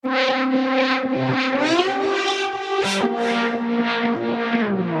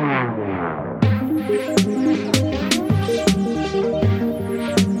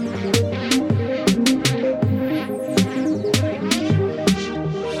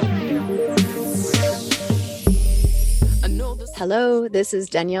Hello, this is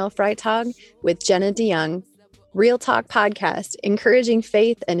Danielle Freitag with Jenna DeYoung, Real Talk Podcast, encouraging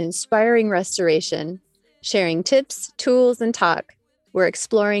faith and inspiring restoration, sharing tips, tools, and talk. We're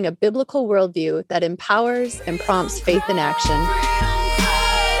exploring a biblical worldview that empowers and prompts faith in action.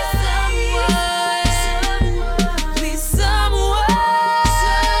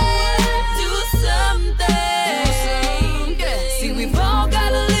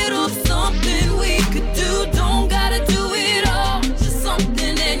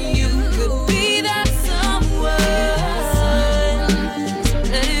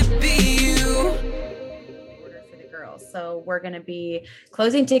 So we're going to be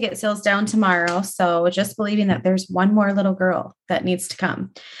closing ticket sales down tomorrow. So just believing that there's one more little girl that needs to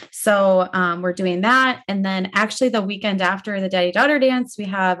come. So we're doing that. And then actually the weekend after the Daddy Daughter Dance, we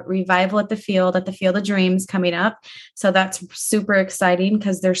have Revival at the Field of Dreams coming up. So that's super exciting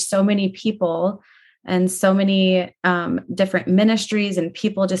because there's so many people and so many different ministries and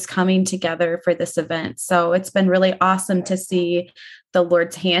people just coming together for this event. So it's been really awesome to see the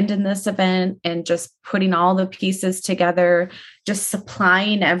Lord's hand in this event and just putting all the pieces together, just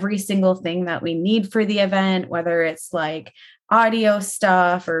supplying every single thing that we need for the event, whether it's like audio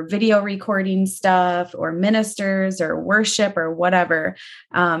stuff or video recording stuff or ministers or worship or whatever.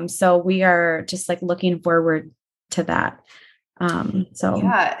 So we are just like looking forward to that.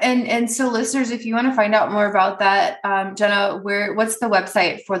 Yeah. And so listeners, if you want to find out more about that, Jenna, what's the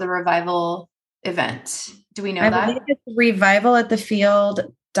website for the Revival event? Do we know that? I believe it's Revival at the Field.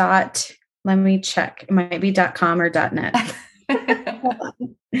 Let me check. It might be .com or .net.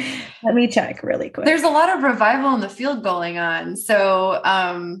 Let me check really quick. There's a lot of revival in the field going on. So,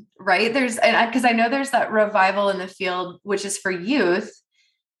 right. Because I know there's that Revival in the Field, which is for youth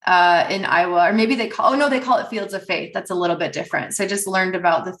in Iowa, or maybe they call it Fields of Faith. That's a little bit different. So I just learned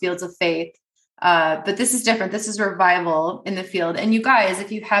about the Fields of Faith. But this is different. This is Revival in the Field. And you guys,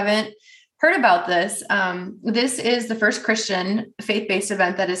 if you haven't heard about this, this is the first Christian faith-based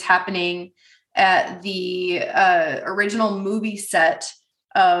event that is happening at the original movie set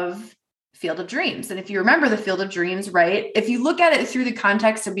of Field of Dreams. And if you remember the Field of Dreams, right? If you look at it through the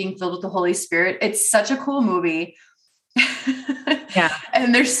context of being filled with the Holy Spirit, it's such a cool movie. Yeah.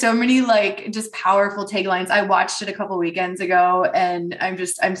 And there's so many like just powerful taglines. I watched it a couple weekends ago and I'm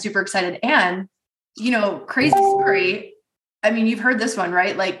super excited. And, crazy story. I mean, you've heard this one,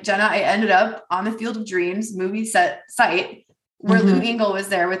 right? Like Jenna, I ended up on the Field of Dreams movie set site where Lou Engle was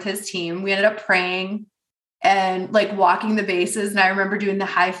there with his team. We ended up praying and like walking the bases. And I remember doing the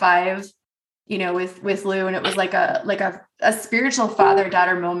high five, with Lou, and it was like a spiritual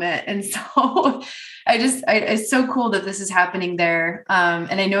father-daughter moment. And so it's so cool that this is happening there.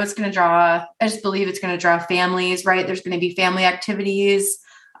 And I know I just believe it's going to draw families, right? There's going to be family activities.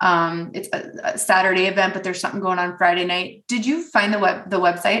 It's a Saturday event, but there's something going on Friday night. Did you find the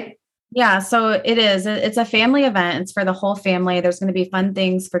website? Yeah. So it's a family event. It's for the whole family. There's going to be fun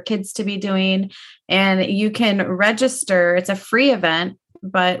things for kids to be doing, and you can register. It's a free event,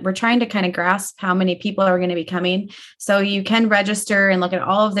 but we're trying to kind of grasp how many people are going to be coming. So you can register and look at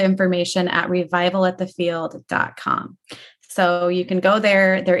all of the information at revivalatthefield.com. So you can go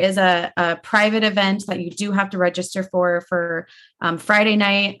there. There is a private event that you do have to register for Friday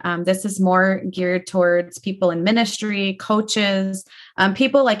night. This is more geared towards people in ministry, coaches,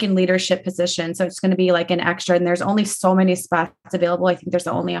 people like in leadership positions. So it's going to be like an extra, and there's only so many spots available. I think there's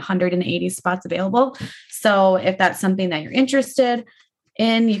only 180 spots available. So if that's something that you're interested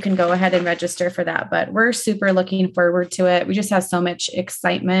in, you can go ahead and register for that. But we're super looking forward to it. We just have so much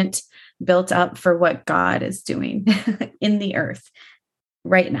excitement built up for what God is doing in the earth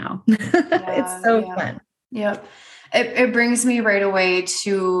right now. It's so fun. Yep. It brings me right away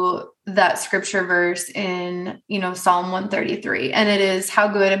to that scripture verse in, Psalm 133. And it is how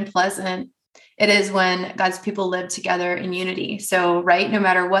good and pleasant it is when God's people live together in unity. So, right, no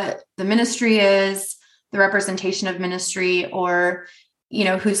matter what the ministry is, the representation of ministry, or,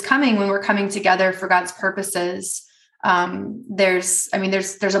 who's coming, when we're coming together for God's purposes, there's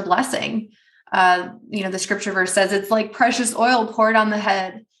a blessing. The scripture verse says it's like precious oil poured on the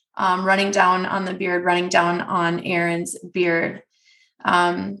head, running down on the beard, running down on Aaron's beard.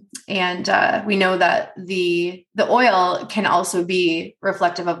 And we know that the oil can also be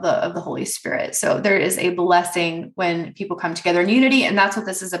reflective of the Holy Spirit. So there is a blessing when people come together in unity, and that's what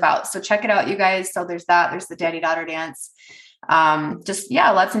this is about. So check it out, you guys. So there's the Daddy Daughter Dance.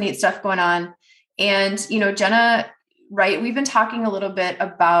 Lots of neat stuff going on. And, Jenna, right, we've been talking a little bit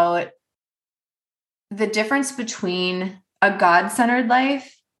about the difference between a God-centered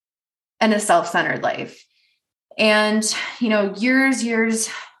life and a self-centered life. And, years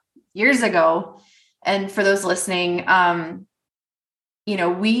ago, and for those listening,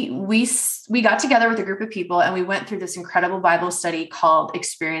 we got together with a group of people and we went through this incredible Bible study called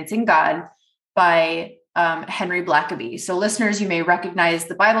Experiencing God by Henry Blackaby. So listeners, you may recognize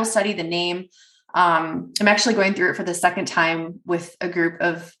the Bible study, the name. I'm actually going through it for the second time with a group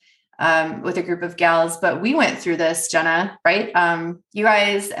of gals, but we went through this, Jenna, right? You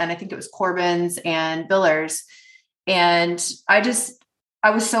guys, and I think it was Corbin's and Biller's. And I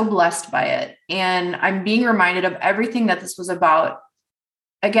was so blessed by it. And I'm being reminded of everything that this was about.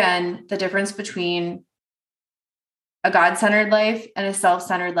 Again, the difference between a God-centered life and a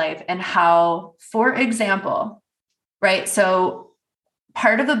self-centered life, and how, for example, right? So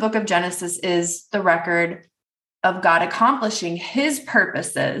part of the book of Genesis is the record of God accomplishing his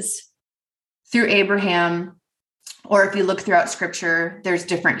purposes through Abraham. Or if you look throughout scripture, there's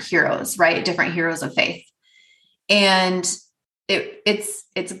different heroes, right? Different heroes of faith. And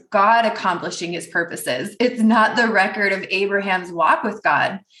it's God accomplishing his purposes. It's not the record of Abraham's walk with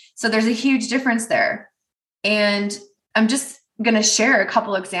God. So there's a huge difference there. And I'm just going to share a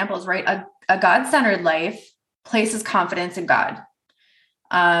couple examples, right? A God-centered life places confidence in God.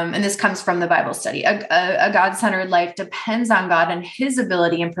 And this comes from the Bible study. A God-centered life depends on God and his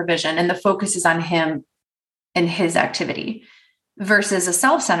ability and provision, and the focus is on him and his activity, versus a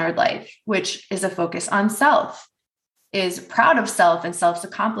self-centered life, which is a focus on self, is proud of self and self's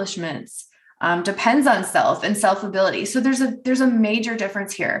accomplishments, depends on self and self-ability. So there's a major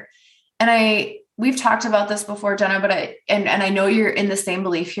difference here. And we've talked about this before, Jenna, but I know you're in the same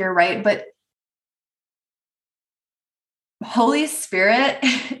belief here, right? But Holy Spirit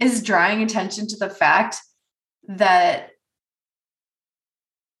is drawing attention to the fact that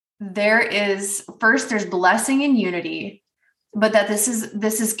there's blessing and unity, but that this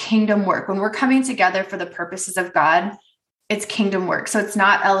is kingdom work. When we're coming together for the purposes of God, it's kingdom work. So it's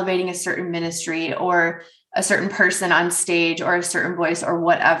not elevating a certain ministry or a certain person on stage or a certain voice or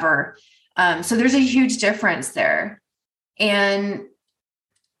whatever. So there's a huge difference there. And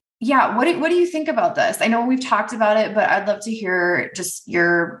yeah, what do you think about this? I know we've talked about it, but I'd love to hear just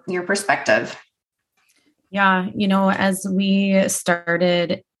your perspective. Yeah. As we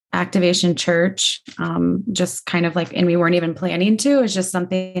started Activation Church, just kind of like, and we weren't even planning to, it's just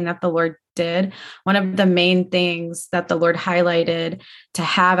something that the Lord did. One of the main things that the Lord highlighted to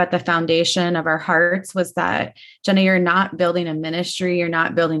have at the foundation of our hearts was that, Jenna, you're not building a ministry, you're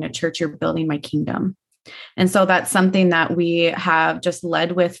not building a church, you're building my kingdom. And so that's something that we have just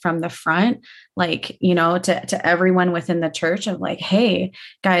led with from the front, like, to everyone within the church of like, hey,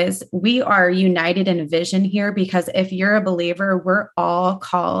 guys, we are united in vision here, because if you're a believer, we're all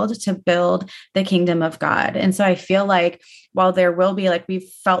called to build the kingdom of God. And so I feel like while there will be, like, we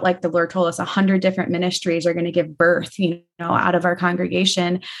felt like the Lord told us 100 different ministries are going to give birth, out of our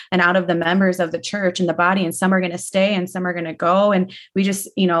congregation and out of the members of the church and the body, and some are going to stay and some are going to go. And we just,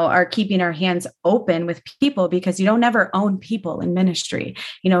 are keeping our hands open with people, because you don't never own people in ministry.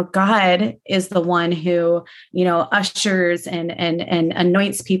 God is the one who, ushers and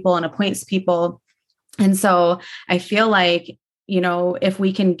anoints people and appoints people. And so I feel like, if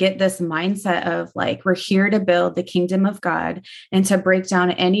we can get this mindset of like, we're here to build the kingdom of God and to break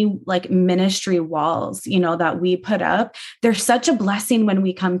down any like ministry walls, that we put up, there's such a blessing when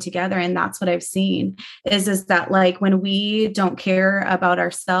we come together. And that's what I've seen is that like, when we don't care about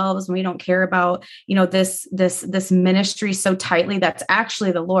ourselves, when we don't care about, this ministry so tightly, that's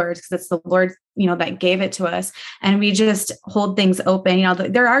actually the Lord, because it's the Lord, that gave it to us. And we just hold things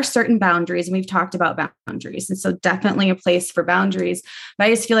open. There are certain boundaries, and we've talked about boundaries. And so definitely a place for boundaries. But I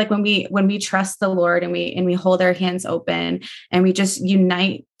just feel like when we trust the Lord and we hold our hands open and we just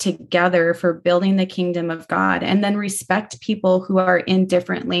unite together for building the kingdom of God, and then respect people who are in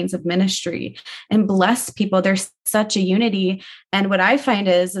different lanes of ministry and bless people, there's such a unity. And what I find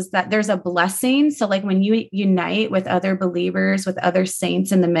is that there's a blessing. So like when you unite with other believers, with other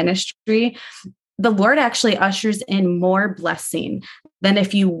saints in the ministry, the Lord actually ushers in more blessing than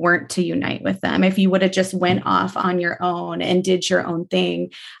if you weren't to unite with them. If you would have just went off on your own and did your own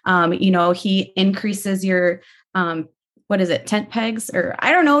thing, he increases your, tent pegs, or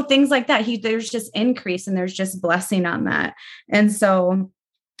I don't know, things like that. There's just increase and there's just blessing on that. And so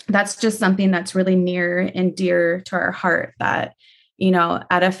that's just something that's really near and dear to our heart, that,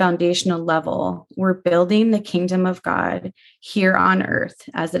 at a foundational level, we're building the kingdom of God here on earth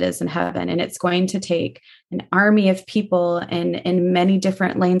as it is in heaven. And it's going to take an army of people in many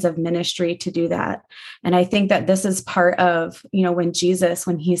different lanes of ministry to do that. And I think that this is part of, when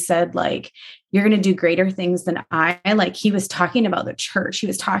he said, like, you're going to do greater things than I. Like, he was talking about the church. He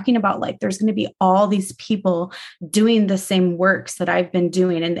was talking about like, there's going to be all these people doing the same works that I've been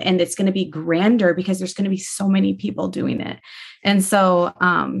doing. And it's going to be grander because there's going to be so many people doing it. And so,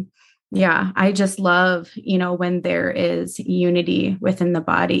 yeah, I just love, when there is unity within the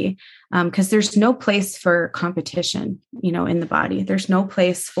body, because there's no place for competition, in the body. There's no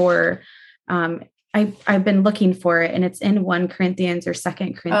place for, I've been looking for it, and it's in 1 Corinthians or 2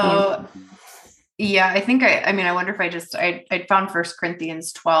 Corinthians. Oh, yeah. I think I wonder if I found 1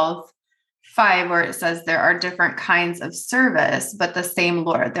 Corinthians 12:5, where it says there are different kinds of service, but the same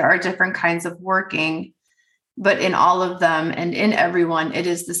Lord. There are different kinds of working, but in all of them and in everyone, it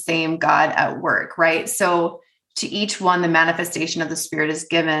is the same God at work, right? So to each one, the manifestation of the Spirit is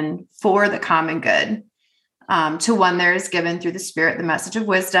given for the common good. To one, there is given through the Spirit the message of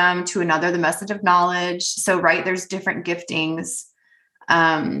wisdom, to another, the message of knowledge. So, right, there's different giftings,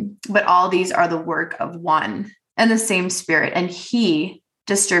 but all these are the work of one and the same Spirit, and he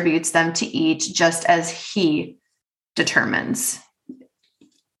distributes them to each just as he determines.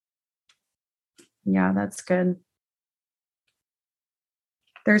 Yeah, that's good.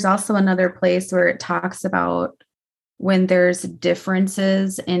 There's also another place where it talks about when there's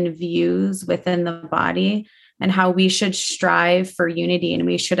differences in views within the body and how we should strive for unity. And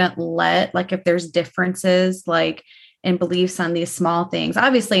we shouldn't let, like, if there's differences, like in beliefs on these small things,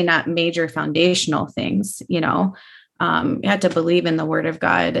 obviously not major foundational things, you have to believe in the word of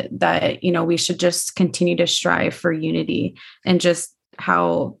God that, we should just continue to strive for unity, and just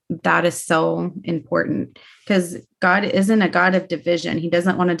how that is so important, because God isn't a God of division. He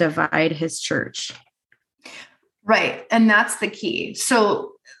doesn't want to divide his church. Right. And that's the key.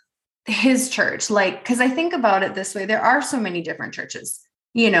 So his church, because I think about it this way, there are so many different churches,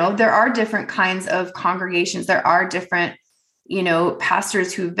 there are different kinds of congregations. There are different,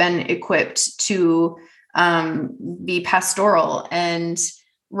 pastors who've been equipped to be pastoral. And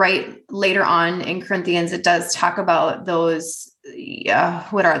right later on in Corinthians, it does talk about those,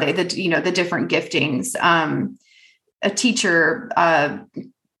 what are they? The different giftings, a teacher,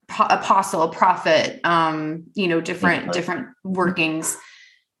 apostle, prophet, different workings.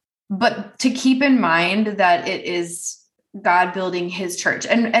 But to keep in mind that it is God building his church,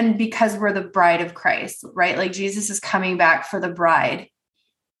 and because we're the bride of Christ, right? Like, Jesus is coming back for the bride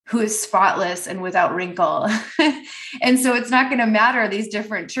who is spotless and without wrinkle. And so it's not going to matter these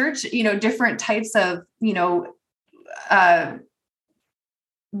different church, different types of,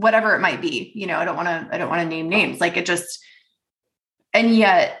 whatever it might be, I don't want to name names, and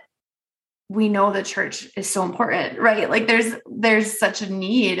yet we know the church is so important, right? Like, there's such a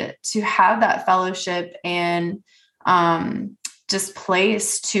need to have that fellowship and just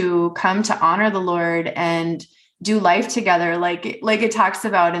place to come to honor the Lord and do life together, like it talks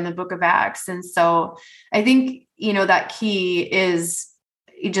about in the book of Acts. And so I think, that key is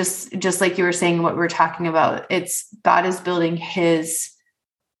just like you were saying, what we're talking about. It's God is building his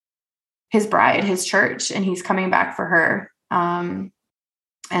bride, his church, and he's coming back for her.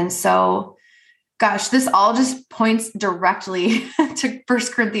 And so, gosh, this all just points directly to 1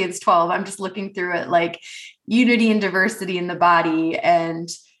 Corinthians 12. I'm just looking through it, like unity and diversity in the body. And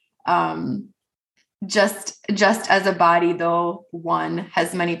just as a body, though one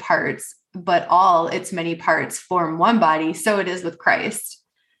has many parts, but all its many parts form one body, so it is with Christ,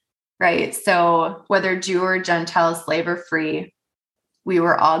 right? So whether Jew or Gentile, slave or free, we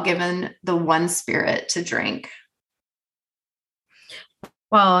were all given the one Spirit to drink.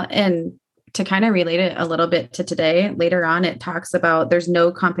 Well, and to kind of relate it a little bit to today, later on, it talks about there's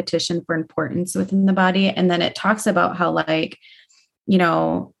no competition for importance within the body. And then it talks about how, while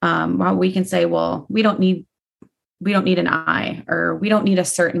we can say, well, we don't need an eye, or we don't need a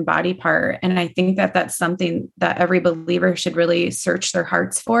certain body part. And I think that that's something that every believer should really search their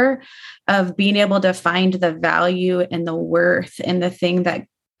hearts for, of being able to find the value and the worth in the thing that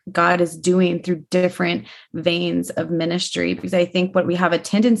God is doing through different veins of ministry. Because I think what we have a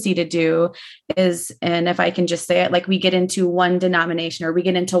tendency to do is, and if I can just say it, like, we get into one denomination, or we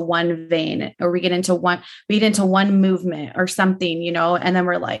get into one vein, or we get into one movement or something, and then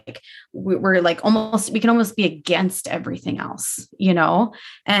we're like we can almost be against everything else,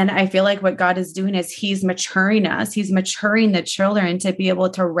 and I feel like what God is doing is he's maturing us. He's maturing the children to be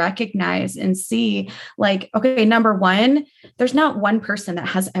able to recognize and see, like, okay, number one, there's not one person that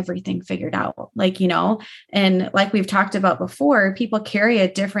has everything figured out. Like, and like we've talked about before, people carry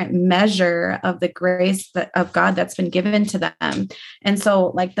a different measure of the grace of God that's been given to them. And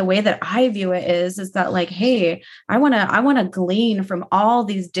so like the way that I view it is that like, hey, I want to glean from all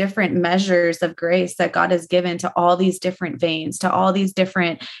these different measures of grace that God has given to all these different veins, to all these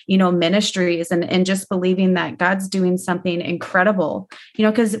different, ministries, and just believing that God's doing something incredible,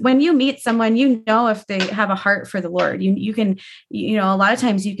 because when you meet someone, if they have a heart for the Lord, you can, a lot of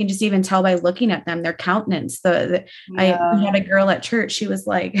times you can just even tell by looking at them, their countenance. I had a girl at church. She was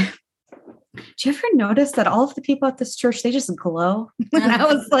like, do you ever notice that all of the people at this church, they just glow? And I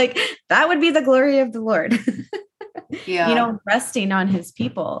was like, that would be the glory of the Lord, resting on his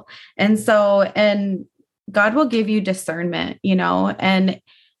people. And God will give you discernment, and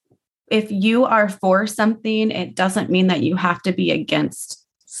if you are for something, it doesn't mean that you have to be against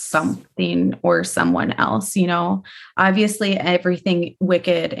something or someone else. Obviously everything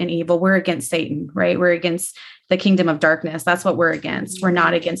wicked and evil, we're against Satan, right? We're against the kingdom of darkness. That's what we're against. We're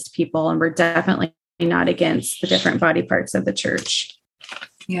not against people, and we're definitely not against the different body parts of the church.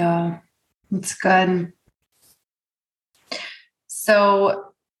 Yeah, that's good. So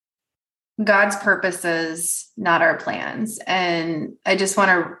God's purposes, not our plans. And I just want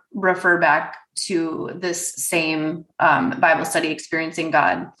to refer back to this same Bible study, Experiencing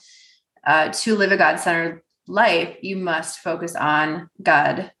God. To live a God-centered life, you must focus on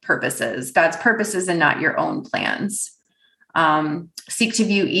God's purposes and not your own plans. Seek to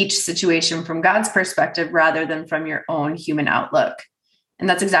view each situation from God's perspective rather than from your own human outlook. And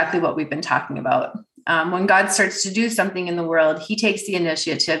that's exactly what we've been talking about. When God starts to do something in the world, he takes the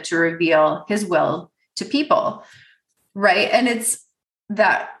initiative to reveal his will to people, right? And it's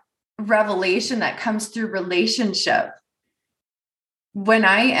that revelation that comes through relationship. When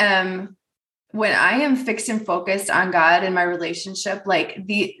I am fixed and focused on God and my relationship, like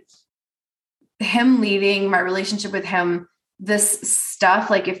him leading my relationship with him, this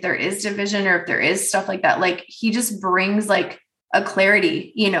stuff, like if there is division or if there is stuff like that, like he just brings like a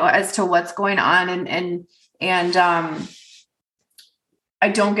clarity, as to what's going on. And I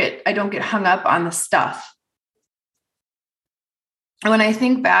don't get hung up on the stuff. And when I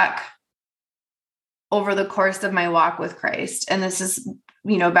think back over the course of my walk with Christ, and this is,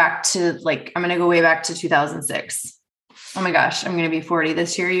 back to like, I'm going to go way back to 2006. Oh my gosh, I'm going to be 40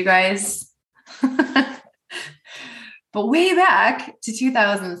 this year, you guys. But way back to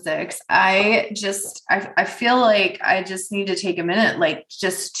 2006, I feel like I just need to take a minute, like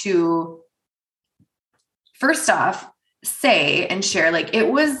just to first off say and share, like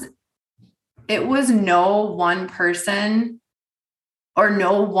it was no one person or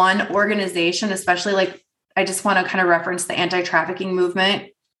no one organization, especially like, I just want to kind of reference the anti-trafficking movement,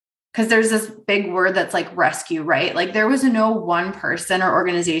 because there's this big word that's like rescue, right? Like there was no one person or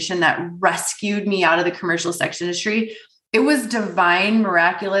organization that rescued me out of the commercial sex industry. It was divine,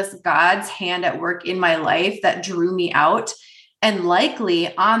 miraculous, God's hand at work in my life that drew me out, and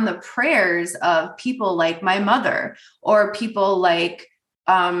likely on the prayers of people like my mother or people like,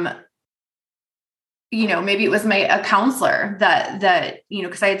 maybe it was a counselor that,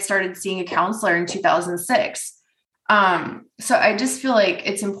 because I had started seeing a counselor in 2006. So I just feel like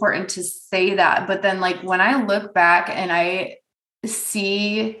it's important to say that. But then like when I look back and I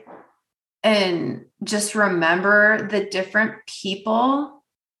see and just remember the different people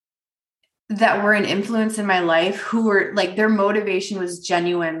that were an influence in my life, who were like, their motivation was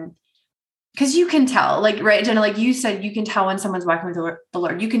genuine. Because you can tell, like, right, Jenna, like you said, you can tell when someone's walking with the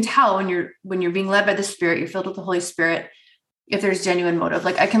Lord. You can tell when you're being led by the Spirit, you're filled with the Holy Spirit, if there's genuine motive.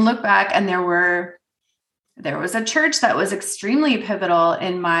 Like I can look back and there was a church that was extremely pivotal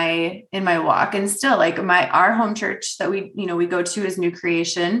in my walk. And still like our home church that we go to is New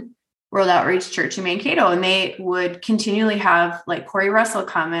Creation World Outreach Church in Mankato. And they would continually have like Corey Russell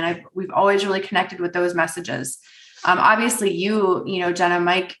come. And we've always really connected with those messages. Obviously Jenna,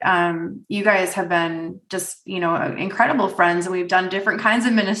 Mike, you guys have been just, incredible friends, and we've done different kinds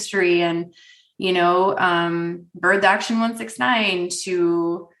of ministry and, Birth Action 169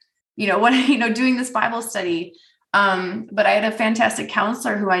 to, doing this Bible study. But I had a fantastic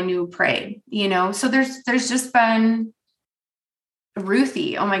counselor who I knew prayed, so there's just been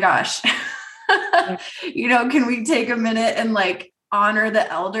Ruthie. Oh my gosh. Can we take a minute and like honor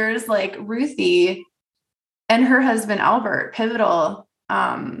the elders, like Ruthie and her husband, Albert, pivotal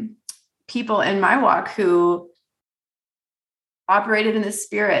people in my walk who operated in the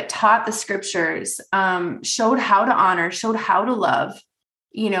Spirit, taught the scriptures, showed how to honor, showed how to love,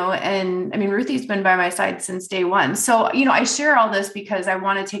 and I mean, Ruthie's been by my side since day one. So, I share all this because I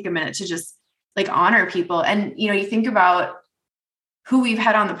want to take a minute to just like honor people. And, you think about who we've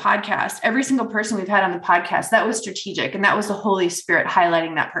had on the podcast, every single person we've had on the podcast, that was strategic. And that was the Holy Spirit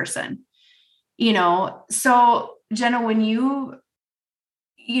highlighting that person, you know? So Jenna, when you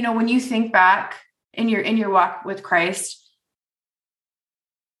think back in your walk with Christ,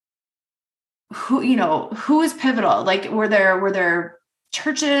 who is pivotal? Like, were there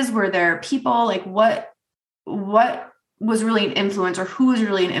churches, were there people, like what was really an influence, or who was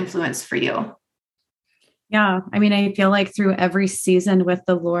really an influence for you? Yeah. I mean, I feel like through every season with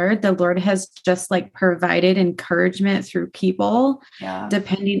the Lord has just like provided encouragement through people,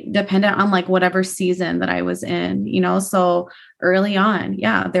 dependent on like whatever season that I was in, so early on,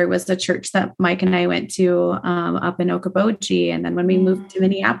 there was a church that Mike and I went to up in Okoboji. And then when we moved to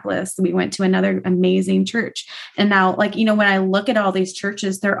Minneapolis, we went to another amazing church. And now, like, when I look at all these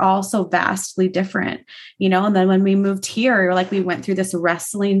churches, they're all so vastly different, and then when we moved here, like we went through this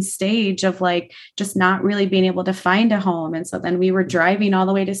wrestling stage of like, just not really being able to find a home. And so then we were driving all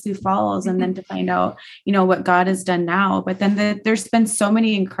the way to Sioux Falls and then to find out, what God has done now. But then there's been so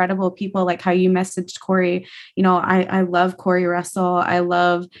many incredible people, like how you messaged Corey, I love Corey Russell. I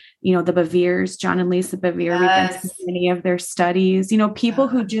love, the Beveres, John and Lisa Bevere. We've been to many of their studies, people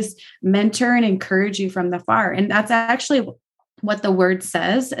who just mentor and encourage you from the far. And that's actually what the word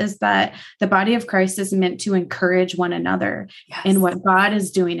says, is that the body of Christ is meant to encourage one another in what God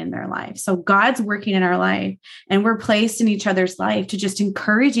is doing in their life. So God's working in our life, and we're placed in each other's life to just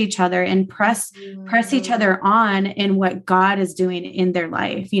encourage each other and press each other on in what God is doing in their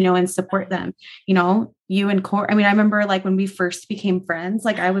life, and support them, you and Corey. I mean, I remember like when we first became friends,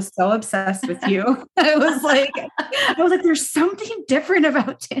 like I was so obsessed with you. I was like, there's something different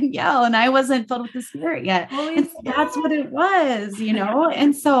about Danielle, and I wasn't filled with the Spirit yet. And so that's what it was,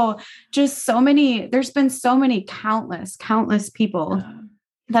 And so just there's been so many countless people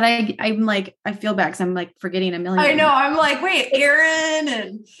that I'm like, I feel bad because I'm like forgetting a million. I know. I'm like, wait, Aaron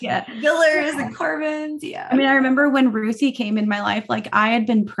and Villers and Corbin's. Yeah. I mean, I remember when Ruthie came in my life, like I had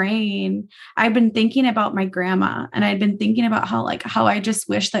been praying, I'd been thinking about my grandma, and I'd been thinking about how I just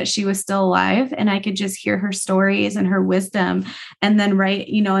wish that she was still alive and I could just hear her stories and her wisdom. And then,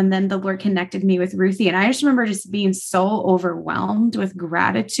 and then the Lord connected me with Ruthie. And I just remember just being so overwhelmed with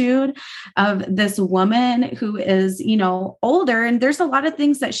gratitude of this woman who is, older, and there's a lot of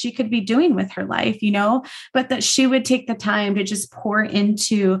things that she could be doing with her life, but that she would take the time to just pour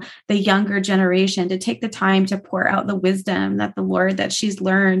into the younger generation, to take the time to pour out the wisdom that she's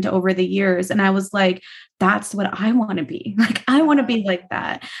learned over the years. And I was like, that's what I want to be. Like, I want to be like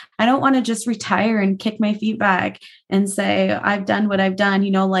that. I don't want to just retire and kick my feet back and say, I've done what I've done,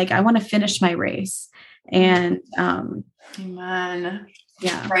 like I want to finish my race. And, amen.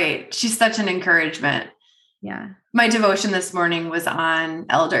 Yeah. Right. She's such an encouragement. Yeah. My devotion this morning was on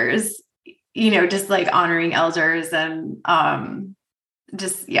elders, just like honoring elders, and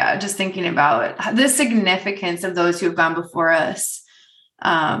just thinking about the significance of those who have gone before us.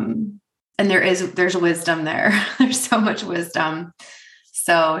 And there's wisdom there. There's so much wisdom.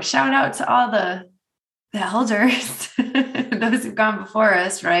 So shout out to all the elders, those who've gone before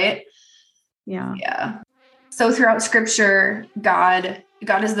us, right? Yeah. Yeah. So throughout scripture, God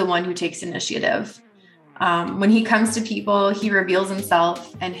is the one who takes initiative. When he comes to people, he reveals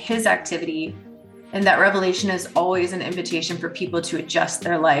himself and his activity. And that revelation is always an invitation for people to adjust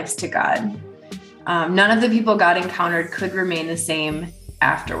their lives to God. None of the people God encountered could remain the same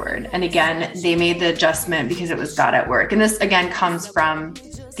afterward. And again, they made the adjustment because it was God at work. And this again comes from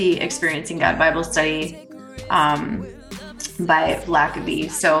the Experiencing God Bible study by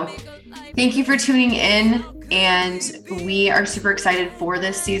Blackaby. So thank you for tuning in. And we are super excited for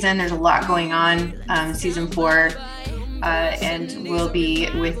this season. There's a lot going on, season 4, and we'll be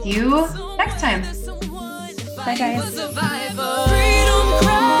with you next time. Bye, guys.